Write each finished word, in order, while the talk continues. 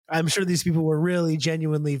I'm sure these people were really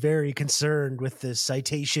genuinely very concerned with the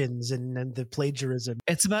citations and the plagiarism.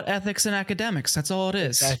 It's about ethics and academics. That's all it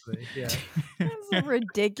is. Exactly. Yeah. It's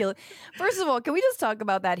ridiculous. First of all, can we just talk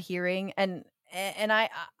about that hearing? And I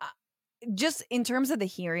just in terms of the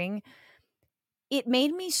hearing, it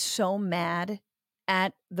made me so mad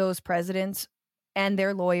at those presidents and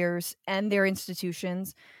their lawyers and their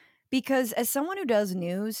institutions, because as someone who does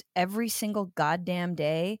news every single goddamn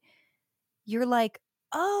day, you're like,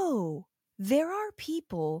 oh, there are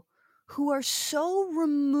people who are so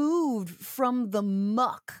removed from the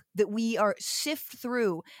muck that we are sift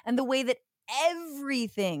through and the way that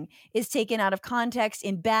everything is taken out of context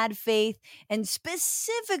in bad faith, and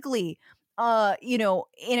specifically, in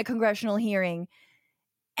a congressional hearing.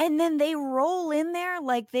 And then they roll in there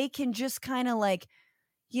like they can just kind of like,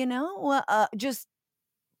 give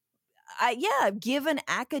an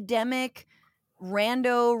academic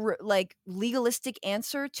rando like legalistic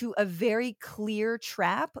answer to a very clear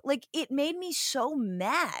trap. Like, it made me so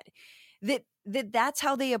mad that's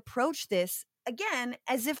how they approach this, again,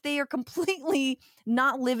 as if they are completely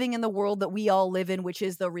not living in the world that we all live in, which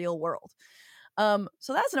is the real world.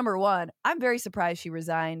 So that's number one. I'm very surprised she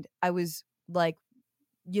resigned. I was like,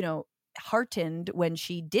 heartened when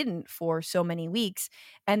she didn't for so many weeks,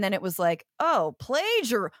 and then it was like, oh,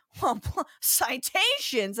 plagiar,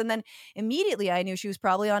 citations, and then immediately I knew she was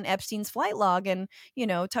probably on Epstein's flight log and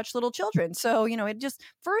touched little children. So it just,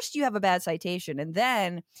 first you have a bad citation and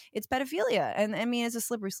then it's pedophilia, and I mean, it's a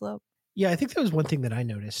slippery slope. Yeah, I think that was one thing that I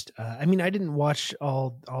noticed. I didn't watch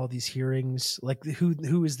all these hearings. Like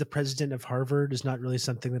who is the president of Harvard is not really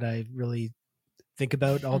something that I really think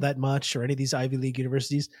about all that much, or any of these Ivy League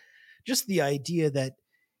universities. Just the idea that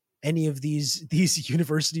any of these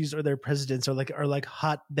universities or their presidents are like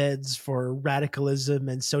hotbeds for radicalism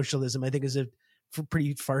and socialism, I think is a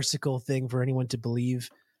pretty farcical thing for anyone to believe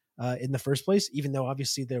in the first place, even though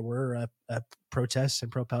obviously there were protests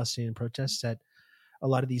and pro-Palestinian protests at a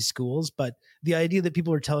lot of these schools. But the idea that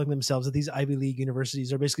people are telling themselves that these Ivy League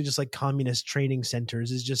universities are basically just like communist training centers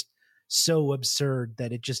is just so absurd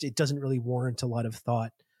that it doesn't really warrant a lot of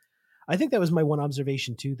thought. I think that was my one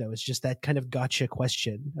observation too, though, is just that kind of gotcha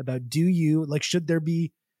question about, should there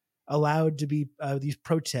be allowed to be these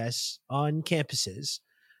protests on campuses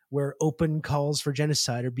where open calls for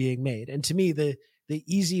genocide are being made? And to me, the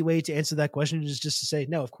easy way to answer that question is just to say,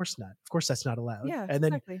 no, of course not. Of course that's not allowed. Yeah, and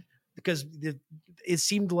then exactly. Because it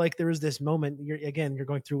seemed like there was this moment, you're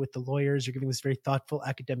going through with the lawyers, you're giving this very thoughtful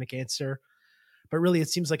academic answer, but really it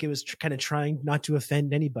seems like it was kind of trying not to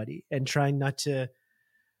offend anybody and trying not to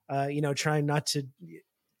an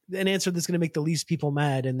answer that's going to make the least people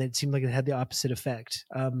mad. And it seemed like it had the opposite effect,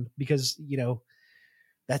 because,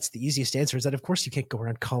 that's the easiest answer, is that of course you can't go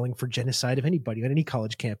around calling for genocide of anybody on any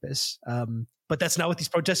college campus. But that's not what these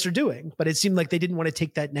protests are doing. But it seemed like they didn't want to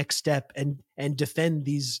take that next step and defend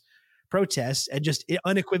these protests and just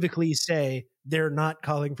unequivocally say they're not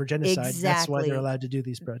calling for genocide. Exactly. That's why they're allowed to do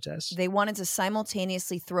these protests. They wanted to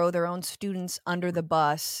simultaneously throw their own students under the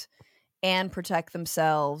bus and protect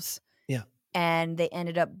themselves. Yeah. And they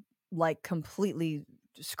ended up like completely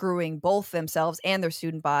screwing both themselves and their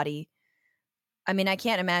student body. I mean, I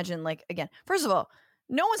can't imagine, like, again, first of all,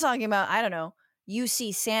 no one's talking about, I don't know,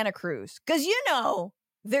 UC Santa Cruz. Because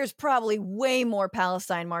there's probably way more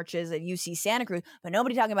Palestine marches at UC Santa Cruz, but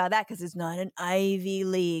nobody talking about that because it's not an Ivy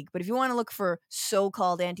League. But if you want to look for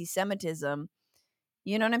so-called anti-Semitism,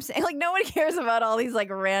 you know what I'm saying? Like, nobody cares about all these like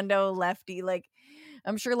rando lefty, like,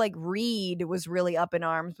 I'm sure like Reed was really up in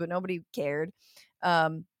arms, but nobody cared.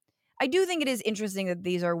 I do think it is interesting that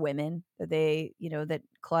these are women, that that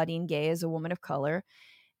Claudine Gay is a woman of color,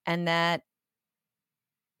 and that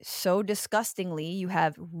so disgustingly you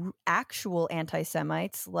have actual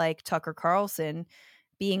anti-Semites like Tucker Carlson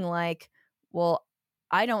being like, well,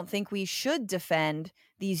 I don't think we should defend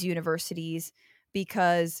these universities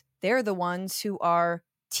because they're the ones who are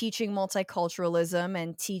teaching multiculturalism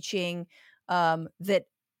and teaching that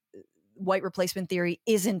white replacement theory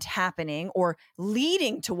isn't happening or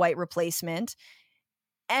leading to white replacement.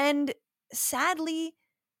 And sadly,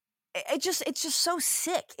 it's just so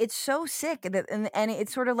sick. It's so sick. And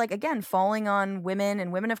it's sort of like, again, falling on women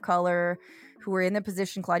and women of color who were in the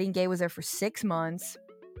position. Claudine Gay was there for 6 months.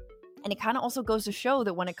 And it kind of also goes to show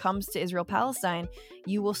that when it comes to Israel-Palestine,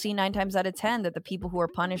 you will see 9 times out of 10 that the people who are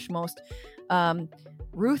punished most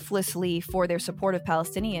ruthlessly for their support of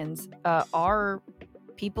Palestinians are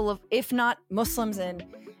people of, if not Muslims and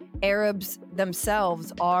Arabs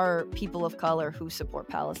themselves, are people of color who support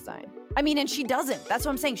Palestine. I mean, and she doesn't. That's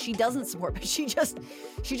what I'm saying. She doesn't support, but she just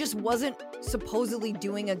wasn't supposedly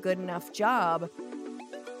doing a good enough job.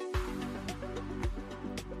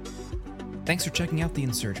 Thanks for checking out The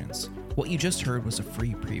Insurgents. What you just heard was a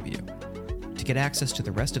free preview. To get access to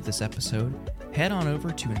the rest of this episode, head on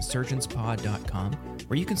over to insurgentspod.com,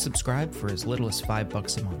 where you can subscribe for as little as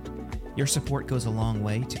 $5 a month. Your support goes a long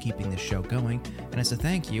way to keeping this show going, and as a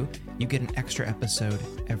thank you, you get an extra episode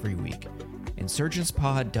every week.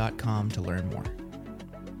 Insurgentspod.com to learn more.